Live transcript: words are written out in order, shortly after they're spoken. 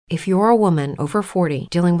If you're a woman over 40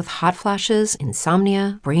 dealing with hot flashes,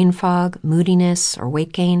 insomnia, brain fog, moodiness, or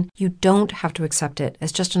weight gain, you don't have to accept it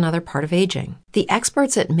as just another part of aging. The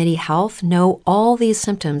experts at MIDI Health know all these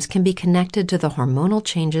symptoms can be connected to the hormonal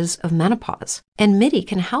changes of menopause. And MIDI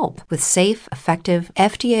can help with safe, effective,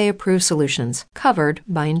 FDA-approved solutions covered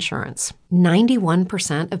by insurance.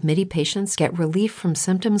 91% of MIDI patients get relief from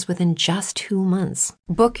symptoms within just 2 months.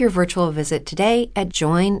 Book your virtual visit today at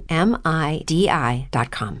joinmidi.com.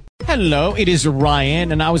 Hello, it is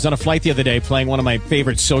Ryan, and I was on a flight the other day playing one of my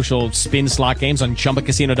favorite social spin slot games on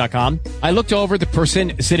ChumbaCasino.com. I looked over at the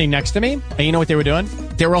person sitting next to me, and you know what they were doing?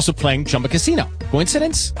 They were also playing Chumba Casino.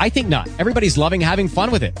 Coincidence? I think not. Everybody's loving having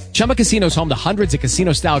fun with it. Chumba Casino is home to hundreds of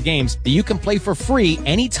casino-style games that you can play for free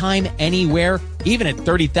anytime, anywhere, even at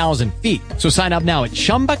 30,000 feet. So sign up now at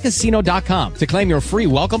ChumbaCasino.com to claim your free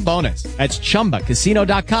welcome bonus. That's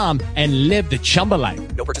ChumbaCasino.com and live the Chumba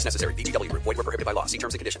life. No purchase necessary. VGW. Void where prohibited by law. See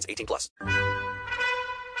terms and conditions. 18+.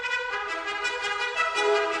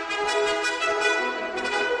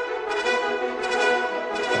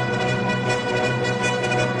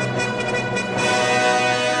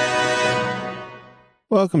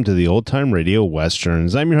 Welcome to the Old Time Radio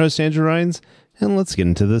Westerns. I'm your host, Andrew Rhynes, and let's get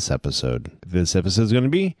into this episode. This episode is going to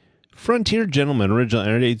be Frontier Gentleman. Original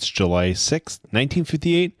air dates July 6,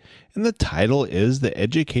 1958, and the title is The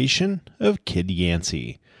Education of Kid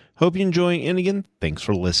Yancey. Hope you enjoy, and again, thanks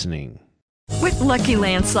for listening. With Lucky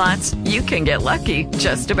Land Slots, you can get lucky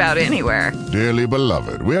just about anywhere. Dearly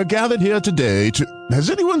beloved, we are gathered here today to... Has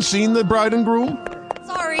anyone seen the bride and groom?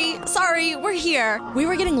 Sorry, we're here. We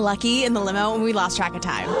were getting lucky in the limo and we lost track of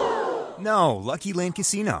time. No, Lucky Land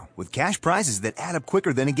Casino, with cash prizes that add up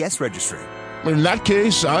quicker than a guest registry. In that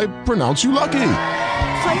case, I pronounce you lucky.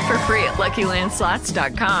 Play for free at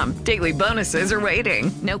LuckyLandSlots.com. Daily bonuses are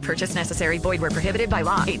waiting. No purchase necessary. Void where prohibited by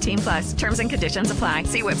law. 18+. Terms and conditions apply.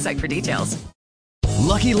 See website for details.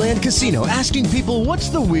 Lucky Land Casino, asking people, what's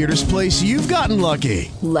the weirdest place you've gotten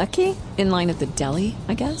lucky? Lucky? In line at the deli,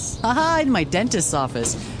 I guess? Aha, in my dentist's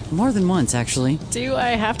office. More than once, actually. Do I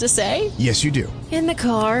have to say? Yes, you do. In the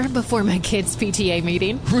car before my kids' PTA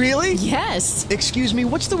meeting. Really? Yes. Excuse me,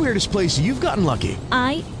 what's the weirdest place you've gotten lucky?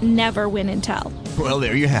 I never win and tell. Well,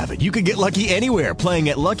 there you have it. You can get lucky anywhere, playing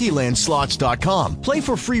at LuckyLandSlots.com. Play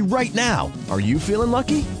for free right now. Are you feeling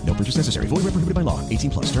lucky? No purchase necessary. Void where prohibited by law.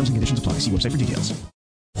 18+. Terms and conditions apply. See website for details.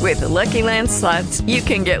 With the Lucky Land Slots, you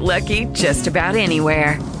can get lucky just about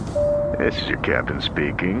anywhere. This is your captain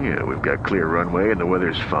speaking. We've got clear runway and the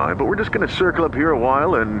weather's fine, but we're just going to circle up here a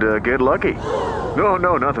while and get lucky.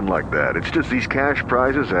 No, nothing like that. It's just these cash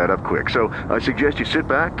prizes add up quick. So I suggest you sit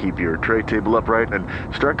back, keep your tray table upright, and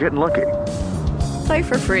start getting lucky. Play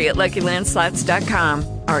for free at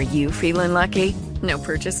LuckyLandSlots.com. Are you feeling lucky? No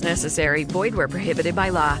purchase necessary. Void where prohibited by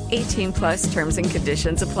law. 18+ terms and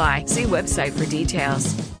conditions apply. See website for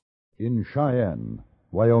details. In Cheyenne,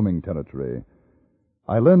 Wyoming Territory,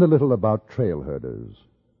 I learned a little about trail herders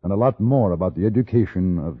and a lot more about the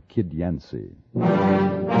education of Kid Yancey.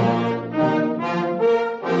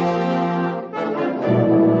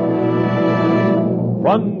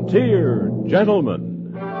 Frontier Gentleman.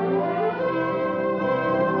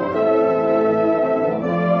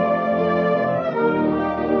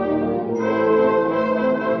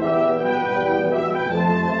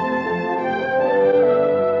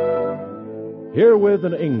 Herewith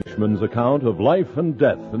an Englishman's account of life and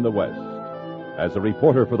death in the West. As a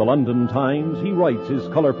reporter for the London Times, he writes his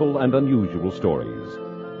colorful and unusual stories.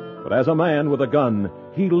 But as a man with a gun,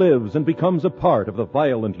 he lives and becomes a part of the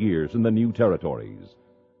violent years in the new territories.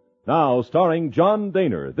 Now, starring John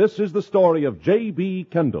Daner, this is the story of J.B.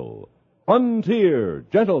 Kendall, Frontier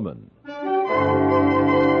Gentleman.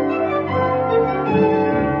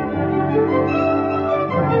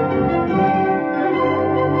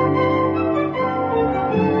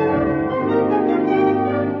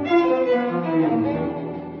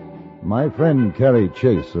 My friend Carrie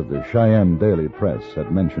Chase of the Cheyenne Daily Press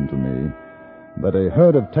had mentioned to me that a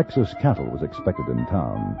herd of Texas cattle was expected in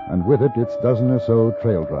town, and with it its dozen or so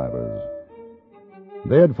trail drivers.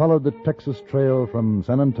 They had followed the Texas Trail from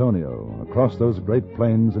San Antonio, across those great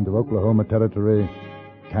plains into Oklahoma Territory,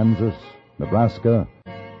 Kansas, Nebraska,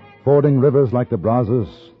 fording rivers like the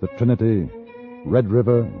Brazos, the Trinity, Red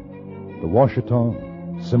River, the Washita,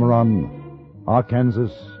 Cimarron,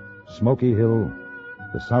 Arkansas, Smoky Hill,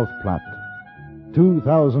 the South Platte.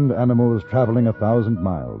 2,000 animals traveling 1,000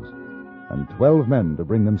 miles, and 12 men to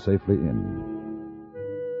bring them safely in.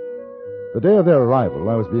 The day of their arrival,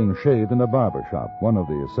 I was being shaved in a barber shop, one of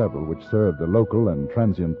the several which served the local and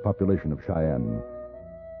transient population of Cheyenne.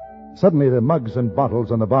 Suddenly, the mugs and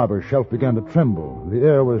bottles on the barber's shelf began to tremble. The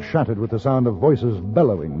air was shattered with the sound of voices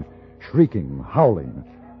bellowing, shrieking, howling.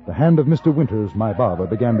 The hand of Mr. Winters, my barber,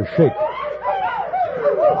 began to shake.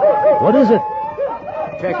 What is it?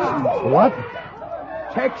 Texans. What?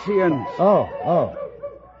 Texians. Oh.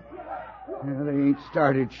 Well, they ain't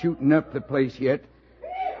started shooting up the place yet.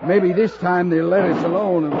 Maybe this time they'll let us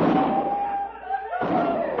alone.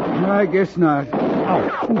 No, I guess not.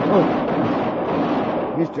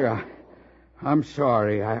 Mister, I'm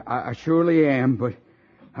sorry. I surely am, but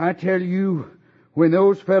I tell you, when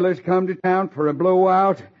those fellas come to town for a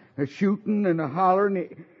blowout, a shooting and a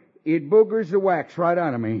hollering, it boogers the wax right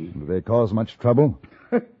out of me. Do they cause much trouble?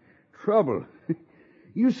 Trouble?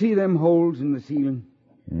 You see them holes in the ceiling?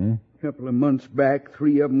 Yeah. A couple of months back,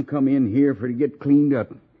 3 of them come in here for to get cleaned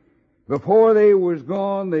up. Before they was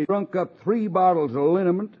gone, they drunk up 3 bottles of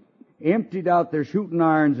liniment, emptied out their shooting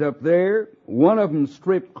irons up there. One of them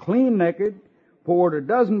stripped clean naked, poured a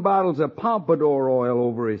dozen bottles of pompadour oil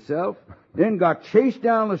over himself, then got chased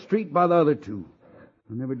down the street by the other 2.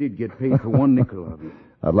 I never did get paid for 1 nickel of it.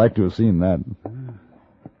 I'd like to have seen that.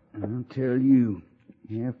 I'll tell you,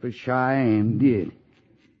 half of Cheyenne did.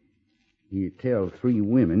 You tell 3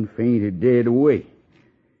 women fainted dead away.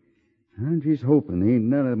 I'm just hoping there ain't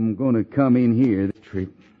none of them going to come in here this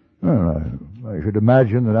trip. Well, I should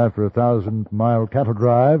imagine that after a 1,000-mile cattle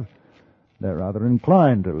drive, they're rather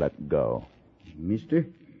inclined to let go. Mister,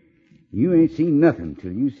 you ain't seen nothing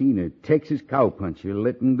till you seen a Texas cowpuncher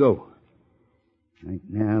letting go. Right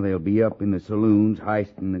now they'll be up in the saloons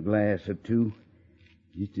heisting a glass or 2,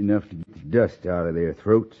 just enough to get the dust out of their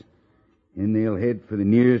throats. Then they'll head for the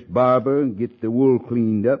nearest barber and get the wool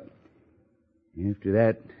cleaned up. After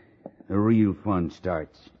that, the real fun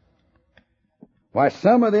starts. Why,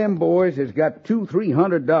 some of them boys has got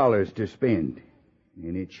 $200-300 to spend,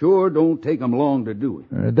 and it sure don't take 'em long to do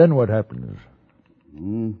it. Then what happens?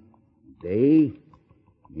 Day,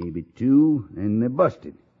 maybe 2, and they're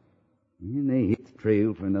busted. And they hit the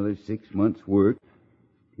trail for another 6 months' work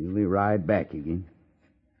till they ride back again.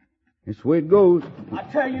 That's the way it goes. I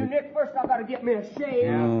tell you, Nick, first I gotta get me a shave.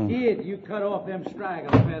 Now, kid, you cut off them straggler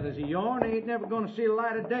feathers of yourn, they ain't never gonna see the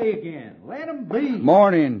light of day again. Let 'em be.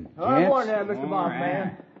 Morning, gents. Morning there, Mr. Boss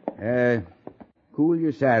Man. Cool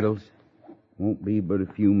your saddles. Won't be but a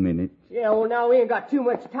few minutes. Yeah, well, now we ain't got too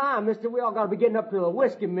much time, mister. We all gotta be getting up to the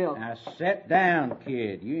whiskey mill. Now, sit down,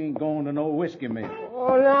 kid. You ain't going to no whiskey mill.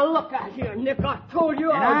 Oh, now, look out here, Nick. I told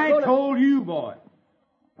you and I was gonna... told you, boy.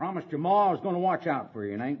 Promised your ma I was going to watch out for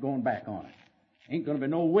you, and I ain't going back on it. Ain't going to be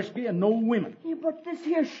no whiskey and no women. Yeah, but this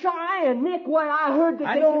here Cheyenne, Nick, why I heard that...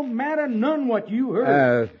 I don't matter none what you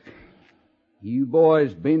heard. You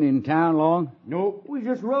boys been in town long? Nope. We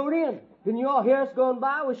just rode in. Didn't you all hear us going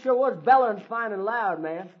by? We sure was bellowing fine and loud,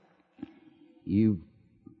 man. You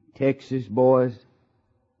Texas boys?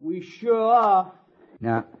 We sure are.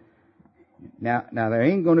 Now, there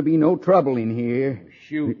ain't going to be no trouble in here.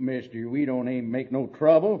 Shoot, mister, we don't aim to make no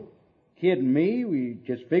trouble. Kidding me, we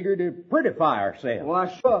just figured to prettify ourselves. Why,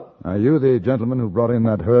 sure. Are you the gentleman who brought in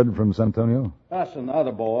that herd from San Antonio? Us and the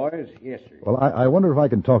other boys, yes, sir. Well, I wonder if I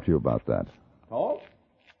can talk to you about that. Talk?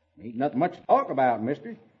 Ain't nothing much to talk about,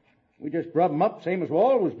 mister. We just rub 'em up same as we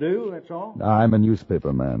always do, that's all. I'm a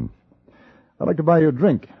newspaper man. I'd like to buy you a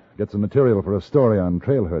drink. Get some material for a story on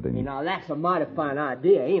trail herding. Hey, now, that's a mighty fine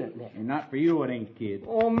idea, ain't it, Nick? And not for you, it ain't, kid.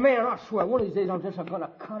 Oh, man, I swear, one of these days I'm just going to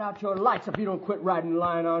cut out your lights if you don't quit riding the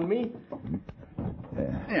line on me.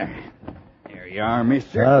 There you are,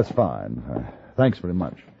 mister. That's fine. Thanks very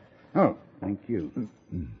much. Oh, thank you.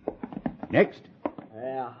 Next.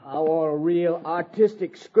 Yeah, I want a real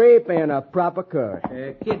artistic scrape and a proper cut.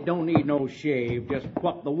 Kid don't need no shave. Just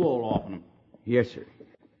pluck the wool off him. Yes, sir.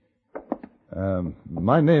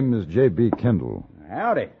 My name is J.B. Kendall.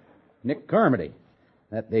 Howdy. Nick Carmody.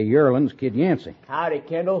 That the yearling's Kid Yancey. Howdy,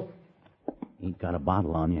 Kendall. Ain't got a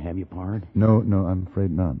bottle on you, have you, pard? No, I'm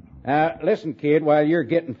afraid not. Listen, kid, while you're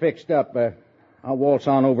getting fixed up, I'll waltz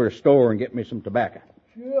on over to the store and get me some tobacco.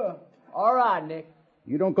 Sure. All right, Nick.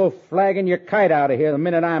 You don't go flagging your kite out of here the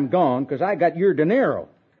minute I'm gone, 'cause I got your dinero.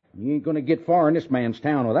 You ain't going to get far in this man's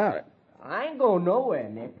town without it. I ain't going nowhere,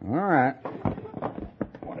 Nick. All right.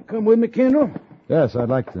 Want to come with me, Kendall? Yes, I'd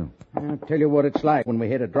like to. I'll tell you what it's like when we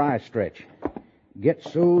hit a dry stretch. Get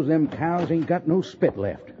so's them cows ain't got no spit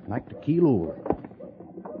left, like the keel over.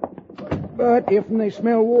 But if they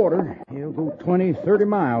smell water, they'll go 20, 30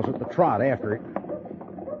 miles at the trot after it,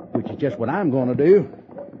 which is just what I'm going to do.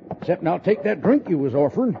 Except I'll take that drink you was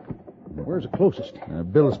offering. Where's the closest?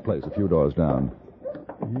 Bill's place, a few doors down.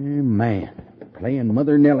 Man, playing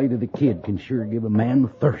Mother Nellie to the kid can sure give a man the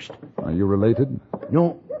thirst. Are you related?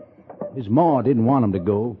 No. His ma didn't want him to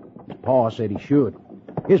go. His pa said he should.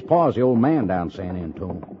 His pa's the old man down San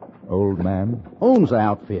Antone. Old man? Owns the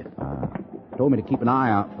outfit. Told me to keep an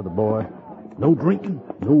eye out for the boy. No drinking,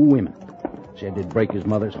 no women. Said they'd break his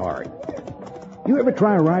mother's heart. You ever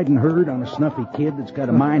try riding herd on a snuffy kid that's got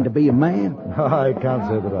a mind to be a man? I can't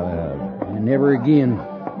say that I have. And never again.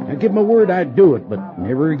 I give my word I'd do it, but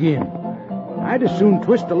never again. I'd as soon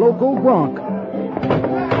twist a loco bronc.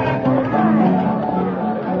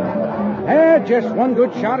 Just one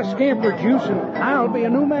good shot of scamper juice and I'll be a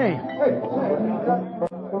new man.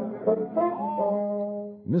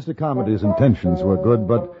 Mr. Comedy's intentions were good,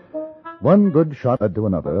 but one good shot led to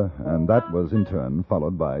another, and that was in turn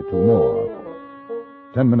followed by 2 more.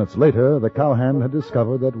 10 minutes later, the cowhand had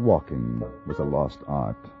discovered that walking was a lost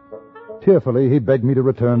art. Tearfully, he begged me to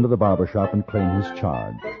return to the barber shop and claim his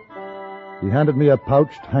charge. He handed me a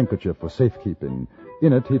pouched handkerchief for safekeeping.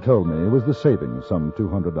 In it, he told me, was the savings, some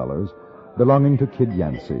 $200, belonging to Kid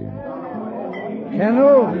Yancey.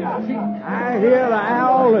 Kendall, I hear the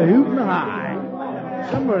owl hooting high.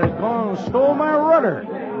 Somebody's gone and stole my rudder.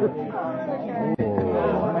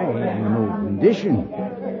 Oh, I ain't in no condition.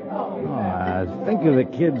 I think of the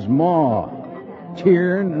kid's ma,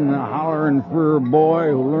 tearing and hollering for a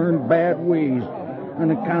boy who learned bad ways on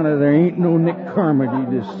account of there ain't no Nick Carmody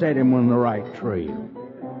to set him on the right trail.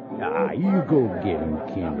 You go get him,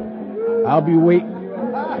 Kendall. I'll be waiting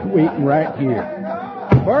right here.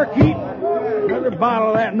 Barkeep, another bottle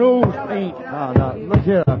of that nose paint. Now, look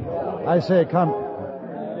here. I say, come.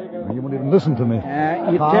 You won't even listen to me.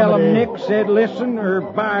 You tell him Nick said listen, or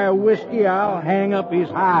buy a whiskey, I'll hang up his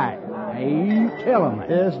hide. You tell him that.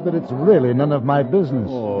 Yes, but it's really none of my business.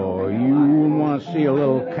 Oh, you wouldn't want to see a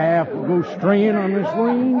little calf go straying on this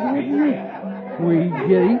range, would you? We'd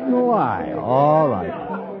get eaten alive. All right.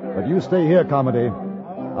 But you stay here, Comedy.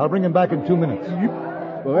 I'll bring him back in 2 minutes.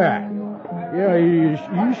 Yeah, you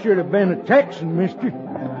should have been a Texan, mister.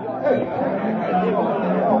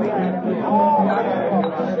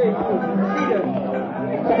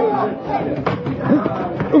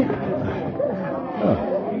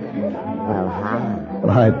 Well, hi.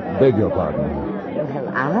 Well, I beg your pardon. Well,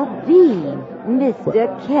 I'll be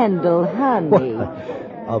Mr. Kendall, honey.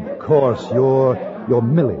 Of course, you're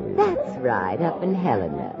Millie. That's right, up in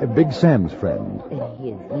Helena. Big Sam's friend. His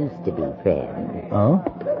used to be friend. Oh?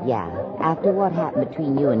 Yeah, after what happened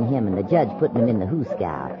between you and him and the judge putting him in the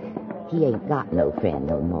hoosgow, he ain't got no friend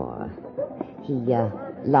no more. He,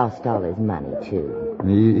 lost all his money, too.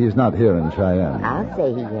 He's not here in Cheyenne. I'll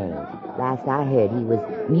say he ain't. Last I heard, he was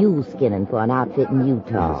mule skinning for an outfit in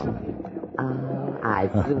Utah. Oh, I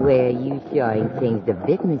swear you sure ain't changed a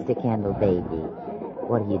bit, Mr. Kendall, baby.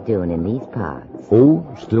 What are you doing in these parts? Oh,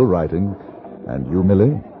 still writing. And you,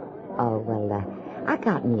 Millie? Oh, well, I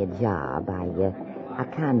got me a job. I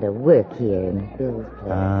kind of work here in Bill's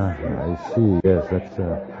place. I see. Yes, that's,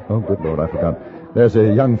 oh, good Lord, I forgot. There's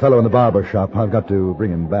a young fellow in the barber shop. I've got to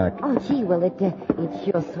bring him back. Oh, gee, well, it's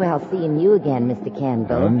sure swell seeing you again, Mr.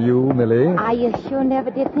 Kendall. And you, Millie? I sure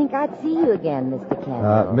never did think I'd see you again, Mr.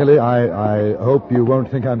 Kendall. Millie, I hope you won't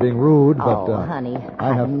think I'm being rude, but... Oh, honey,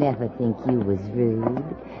 I'd never think you was rude.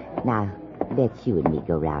 Now, let you and me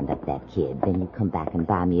go round up that kid. Then you come back and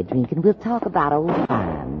buy me a drink, and we'll talk about old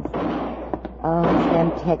times. Oh,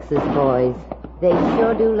 them Texas boys. They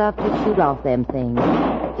sure do love to shoot off them things.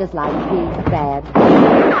 Just like pigs bad.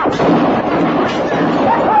 I'm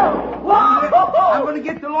going to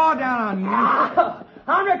get the law down on you.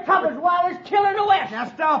 Undercover's wildest killer in the West. Now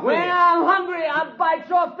stop it. When I'm hungry, I bites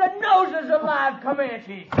off the noses of live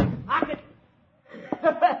Comanches. I can...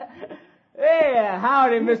 Hey,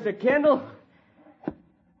 howdy, Mr. Kendall.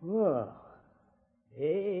 Whoa.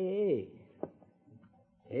 Hey.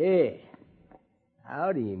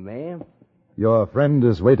 Howdy, ma'am. Your friend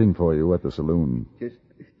is waiting for you at the saloon. Just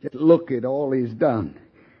look at all he's done.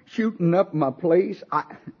 Shooting up my place.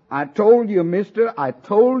 I told you, mister. I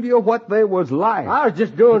told you what they was like. I was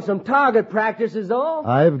just doing some target practice is all.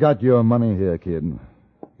 I've got your money here, kid.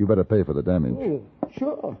 You better pay for the damage.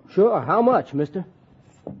 Oh, sure. How much, mister?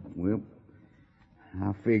 Well,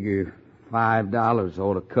 I figure $5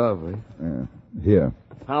 ought to cover it. Here.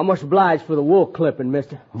 How much obliged for the wool clipping,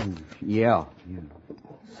 mister? Oh, yeah.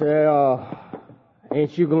 Say,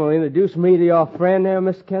 ain't you going to introduce me to your friend there,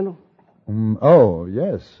 Mr. Kendall? Oh,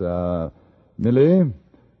 yes. Millie,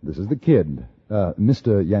 this is the kid,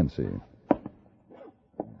 Mr. Yancey.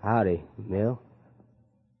 Howdy, Mill.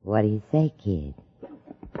 What do you say, kid?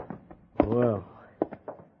 Well,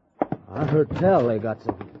 I heard tell they got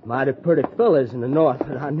some mighty pretty fellas in the north,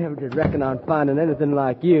 but I never did reckon on finding anything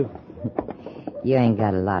like you. You ain't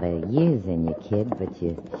got a lot of years in you, kid, but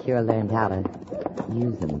you sure learned how to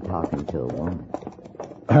use them talking to a woman.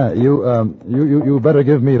 You better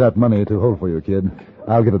give me that money to hold for you, kid.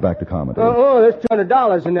 I'll give it back to Carmody. There's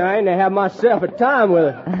 $200 in there. I ain't to have myself a time with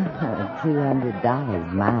it.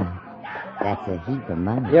 $200, my. That's a heap of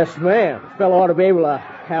money. Yes, ma'am. A fellow ought to be able to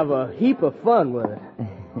have a heap of fun with it.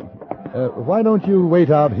 Why don't you wait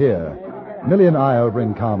out here? Millie and I'll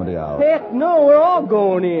bring Carmody out. Heck no, we're all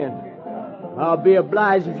going in. I'll be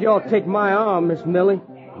obliged if y'all take my arm, Miss Millie.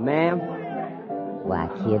 Ma'am. Why,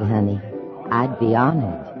 kid, honey, I'd be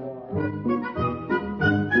honored.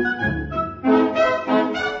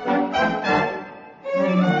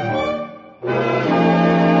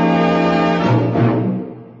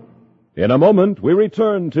 In a moment, we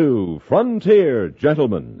return to Frontier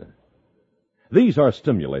Gentlemen. These are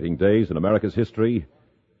stimulating days in America's history,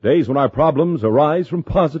 days when our problems arise from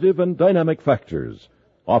positive and dynamic factors,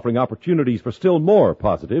 offering opportunities for still more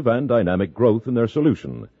positive and dynamic growth in their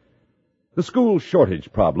solution. The school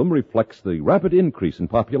shortage problem reflects the rapid increase in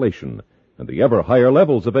population and the ever higher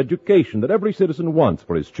levels of education that every citizen wants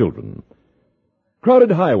for his children.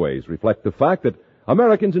 Crowded highways reflect the fact that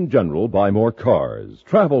Americans in general buy more cars,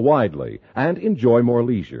 travel widely, and enjoy more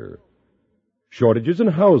leisure. Shortages in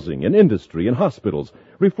housing, in industry, and hospitals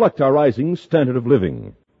reflect our rising standard of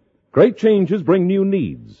living. Great changes bring new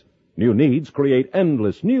needs. New needs create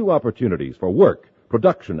endless new opportunities for work,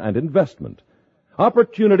 production, and investment.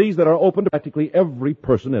 Opportunities that are open to practically every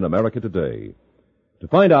person in America today. To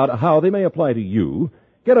find out how they may apply to you,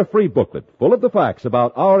 get a free booklet full of the facts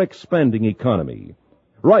about our expanding economy.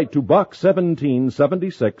 Write to Box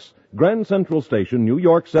 1776, Grand Central Station, New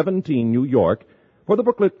York 17, New York, for the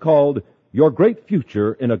booklet called Your Great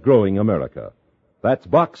Future in a Growing America. That's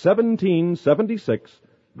Box 1776,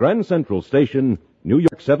 Grand Central Station, New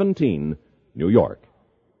York 17, New York.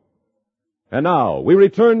 And now, we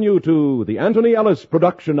return you to the Anthony Ellis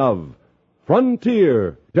production of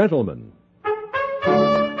Frontier Gentlemen.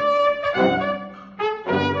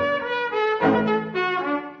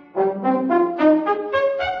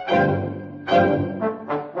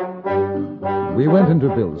 We went into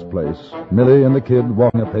Bill's place, Millie and the kid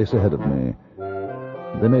walking a pace ahead of me.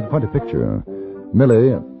 They made quite a picture.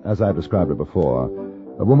 Millie, as I've described her before,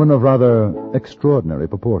 a woman of rather extraordinary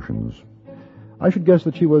proportions. I should guess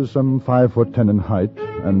that she was some 5'10" in height,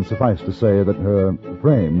 and suffice to say that her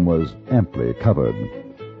frame was amply covered.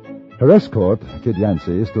 Her escort, Kid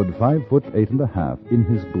Yancey, stood 5'8.5" in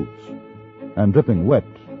his boots, and dripping wet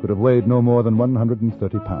could have weighed no more than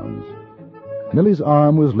 130 pounds. Millie's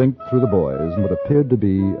arm was linked through the boy's in what appeared to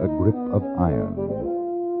be a grip of iron.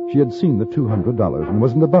 She had seen the $200 and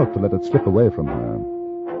wasn't about to let it slip away from her.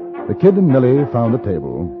 The kid and Millie found a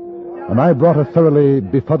table, and I brought a thoroughly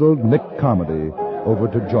befuddled Nick Carmody over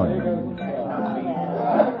to join me.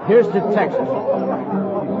 Here's to Texas.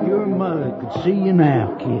 Your mother could see you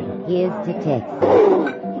now, kid. Here's to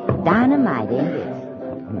Texas. Dynamite, ain't it?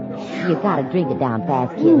 You gotta drink it down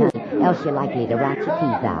fast, kid, honey, else you're likely to rot your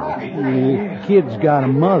teeth out. The kid's got a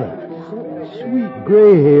mother. Sweet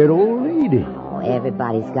gray-haired old lady. Oh,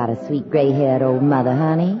 everybody's got a sweet gray-haired old mother,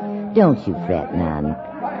 honey. Don't you fret none.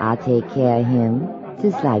 I'll take care of him,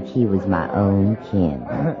 just like he was my own kin.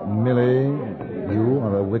 Millie, you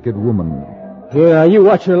are a wicked woman. Yeah, you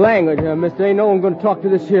watch your language, mister. Ain't no one gonna talk to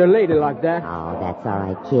this here lady like that. Oh, that's all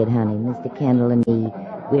right, kid, honey. Mr. Kendall and me,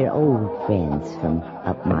 we're old friends from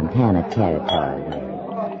up Montana territory.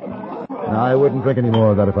 I wouldn't drink any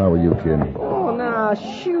more of that if I were you, kid. Oh, now,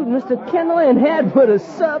 shoot, Mr. Kendall ain't had but a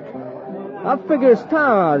sup. I figure it's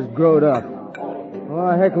time I was growed up.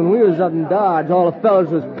 Oh, heck, when we was up in Dodge, all the fellas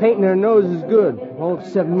was painting their noses good, all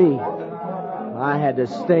except me. I had to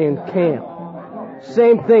stay in camp.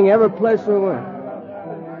 Same thing every place we went.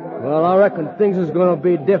 Well, I reckon things is gonna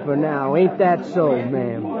be different now. Ain't that so,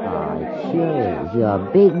 ma'am? Oh, it sure is. You're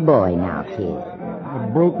a big boy now, kid. I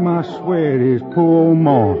broke my swear to his poor old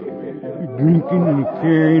ma. Drinking and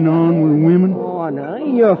carrying on with women. Oh, now,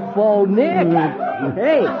 ain't your fault, Nick.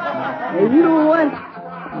 Hey, you know what?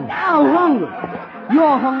 I'm hungry.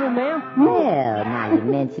 You're hungry, ma'am? Well, now you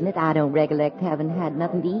mention it, I don't recollect having had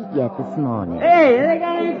nothing to eat yet this morning. Hey, they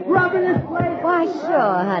got any grub in this place? Why,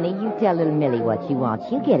 sure, honey. You tell little Millie what she wants.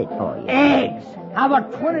 She'll get it for you. Eggs. How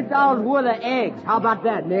about $20 worth of eggs? How about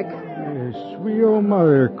that, Nick? Sweet old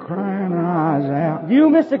mother crying her eyes out. You,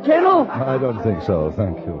 Mr. Kendall? I don't think so,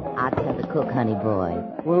 thank you. I'll tell the cook, honey boy.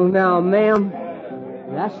 Well, now, ma'am,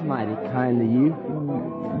 that's mighty kind of you.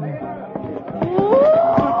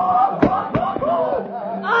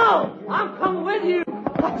 Oh, I'm coming with you.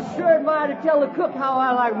 I sure admire to tell the cook how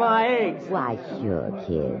I like my eggs. Why, sure,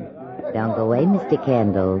 kid. Don't go away, Mr.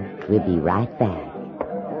 Kendall. We'll be right back.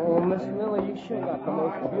 Oh, Miss Miller, you sure got the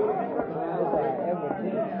most beautiful eyes I ever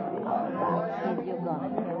did.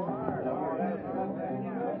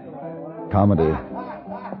 Comedy.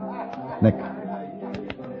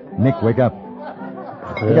 Nick, wake up.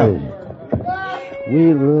 Wake up.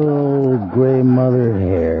 Sweet little gray mother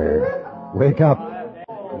hair. Wake up.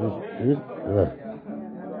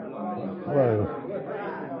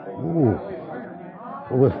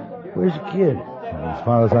 Where's the kid? As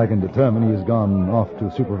far as I can determine, he's gone off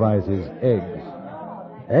to supervise his eggs.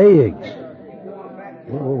 Eggs?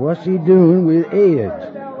 Well, what's he doing with eggs?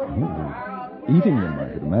 Eating them, I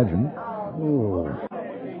could imagine. Oh,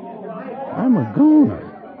 I'm a goner.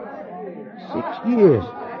 6 years.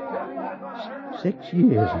 6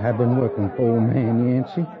 years I've been working for old man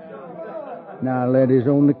Yancey. Now let his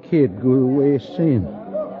only kid go the way of sin.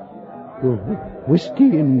 For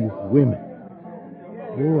whiskey and women.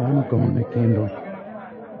 Oh, I'm going, Kendall.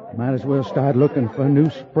 Might as well start looking for a new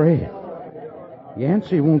spread.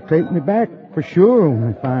 Yancey won't take me back for sure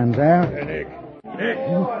when he finds out. Nick.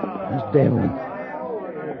 That's Devlin.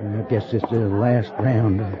 I guess it's the last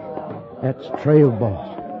round. That's trail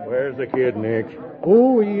boss. Where's the kid, Nick?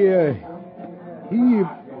 Oh, he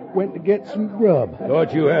went to get some grub.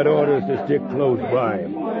 Thought you had orders to stick close by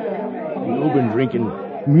him. You been drinking?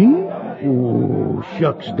 Me? Oh,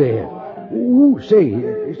 shucks, Dad. Oh, say,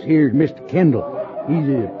 this here's Mr. Kendall. He's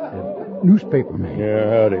a newspaper man. Yeah,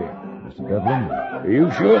 howdy. Mr. Devlin. Are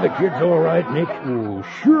you sure the kid's all right, Nick? Oh,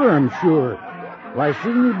 sure I'm sure. Why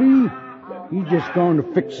shouldn't he be? He's just going to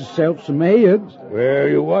fix himself some eggs. Well,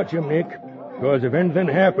 you watch him, Nick. Because if anything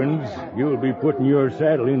happens, you'll be putting your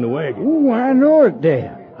saddle in the wagon. Oh, I know it,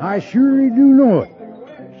 Dad. I surely do know it.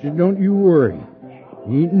 So don't you worry.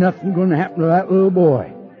 Ain't nothing going to happen to that little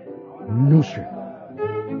boy. No, sir.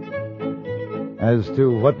 As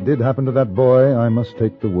to what did happen to that boy, I must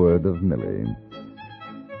take the word of Millie.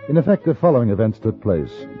 In effect, the following events took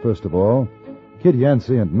place. First of all, Kid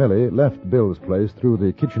Yancey and Millie left Bill's place through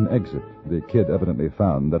the kitchen exit. The kid evidently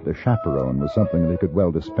found that the chaperone was something that he could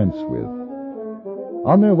well dispense with.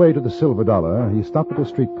 On their way to the Silver Dollar, he stopped at a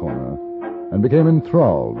street corner and became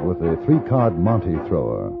enthralled with a 3-card Monte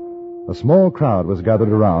thrower. A small crowd was gathered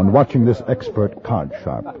around, watching this expert card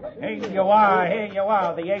sharp. Here you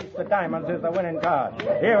are. The ace of diamonds is the winning card.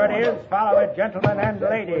 Here it is. Follow it, gentlemen and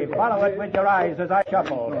lady. Follow it with your eyes as I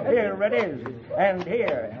shuffle. Here it is. And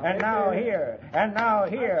here. And now here. And now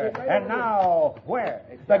here. And now where?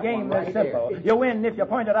 The game is simple. You win if you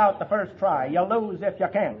point it out the first try. You lose if you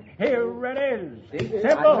can't. Here it is.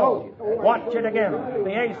 Simple. Watch it again.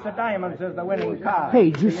 The ace of diamonds is the winning card. Hey,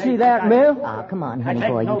 did you see that, Mel? Oh, come on, honey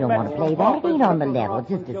boy. You don't want to play that. It ain't on the level.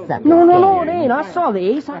 Just a subtle. No, it ain't. I saw the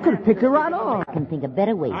ace. I could have picked it right on. I can think of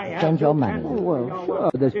better ways to spend your money. Well,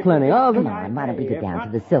 sure. There's plenty of them. Come on, why don't we go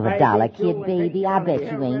down to the Silver Dollar, kid, baby? I bet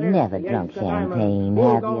you ain't never drunk champagne,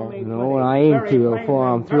 have you? No, I aim to before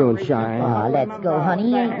I'm through and shine. Oh, let's go, honey.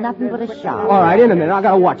 He ain't nothing but a shot. All right, in a minute. I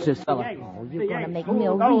gotta watch this fella. Oh, you're gonna make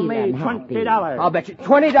Mill real unhappy. $20. I'll bet you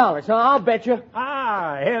 $20, huh? I'll bet you.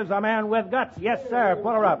 Ah, here's a man with guts. Yes, sir.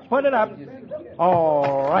 Pull her up. Put it up.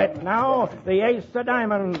 All right, now, the ace of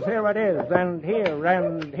diamonds. Here it is. And here,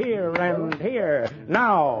 and here, and here.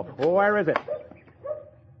 Now, where is it?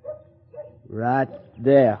 Right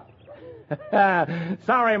there.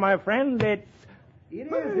 Sorry, my friend. It is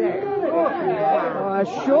there.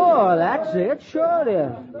 Sure, that's it. Sure it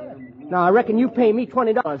is. Now, I reckon you pay me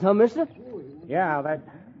 $20, huh, mister? Yeah,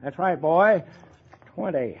 that's right, boy.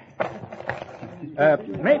 20.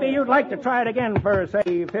 Maybe you'd like to try it again for,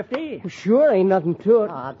 say, 50? Well, sure, ain't nothing to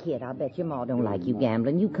it. Oh, kid, I'll bet your ma don't like you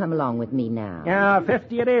gambling. You come along with me now. Yeah,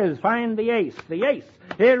 50 it is. Find the ace. The ace.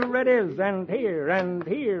 Here it is, and here, and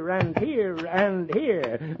here, and here, and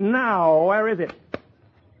here. Now, where is it?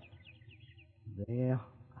 There,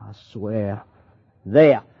 I swear.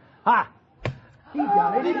 There. Ha! He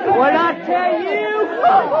got it. What I tell you?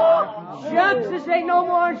 Shucks, this ain't no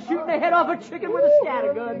more than shooting the head off a chicken with a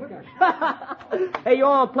scattergun. Hey, you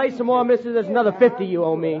want to play some more, mister? There's another 50 you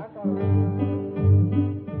owe me.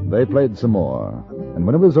 They played some more, and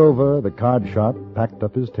when it was over, the card sharp packed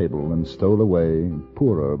up his table and stole away,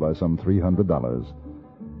 poorer by some $300.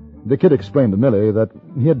 The kid explained to Millie that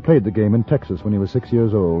he had played the game in Texas when he was 6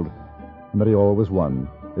 years old, and that he always won.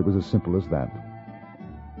 It was as simple as that.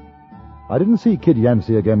 I didn't see Kid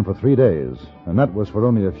Yancey again for 3 days, and that was for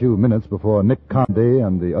only a few minutes before Nick Conde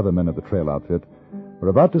and the other men of the trail outfit were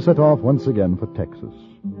about to set off once again for Texas.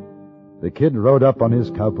 The kid rode up on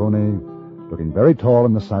his cowpony, looking very tall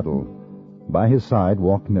in the saddle. By his side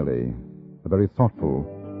walked Millie, a very thoughtful,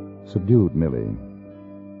 subdued Millie.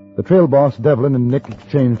 The trail boss, Devlin, and Nick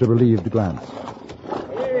exchanged a relieved glance.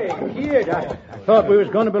 Hey, kid, I thought we was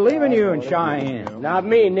going to be leaving you in Cheyenne. Not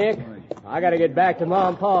me, Nick. I got to get back to Mom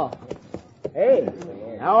and Pa. Hey,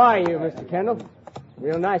 how are you, Mr. Kendall?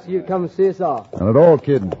 Real nice of you to come and see us off. Not at all,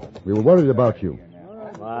 kid. We were worried about you.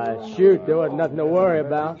 Why, shoot, there wasn't nothing to worry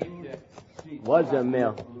about. Was there,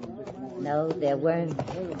 Mill? No, there weren't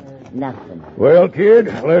nothing. Well, kid,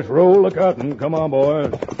 let's roll the cotton. Come on,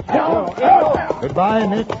 boys. Goodbye,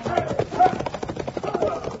 Nick.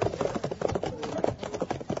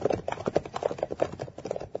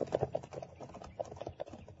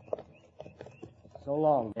 So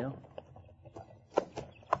long, Mill.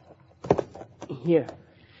 Here.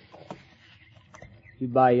 You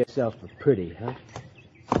buy yourself a pretty, huh?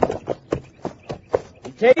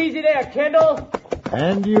 You take it easy there, Kendall.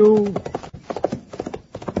 And you.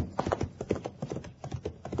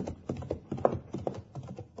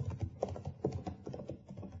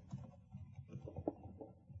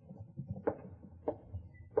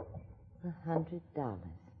 $100.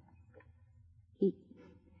 He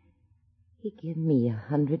gave me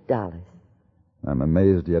 $100. I'm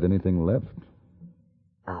amazed he had anything left.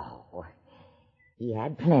 Oh, he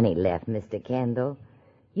had plenty left, Mr. Kendall.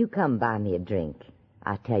 You come buy me a drink.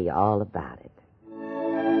 I'll tell you all about it.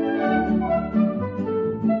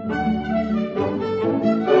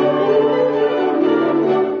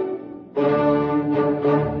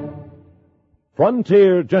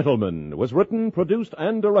 Frontier Gentleman was written, produced,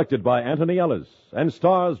 and directed by Anthony Ellis and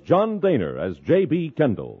stars John Daner as J.B.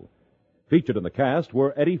 Kendall. Featured in the cast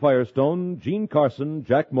were Eddie Firestone, Gene Carson,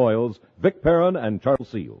 Jack Moyles, Vic Perrin, and Charles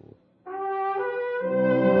Seal.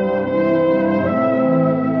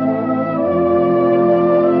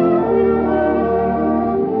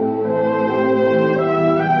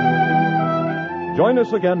 Join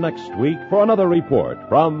us again next week for another report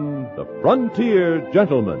from the Frontier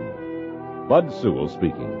Gentleman. Bud Sewell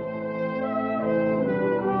speaking.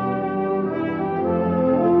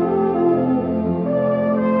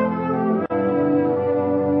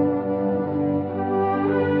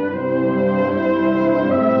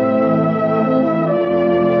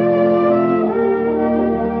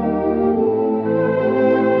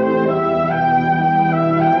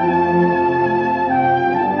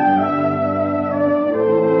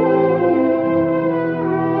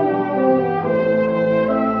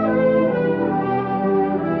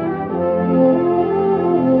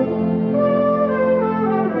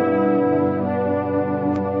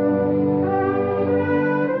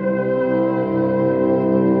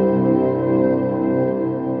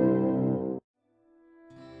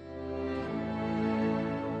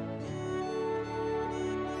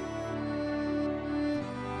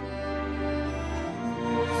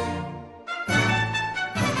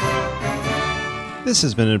 This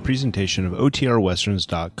has been a presentation of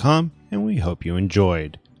OTRWesterns.com, and we hope you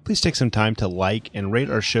enjoyed. Please take some time to like and rate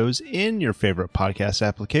our shows in your favorite podcast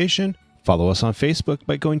application. Follow us on Facebook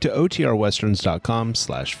by going to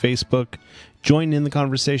OTRWesterns.com/Facebook. Join in the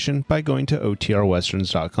conversation by going to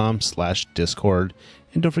OTRWesterns.com/Discord.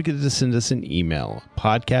 And don't forget to send us an email,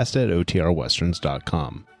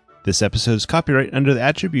 podcast@OTRWesterns.com. This episode is copyright under the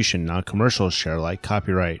Attribution Non-Commercial Share Alike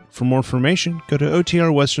copyright. For more information, go to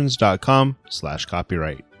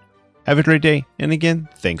OTRWesterns.com/copyright. Have a great day, and again,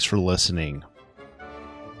 thanks for listening.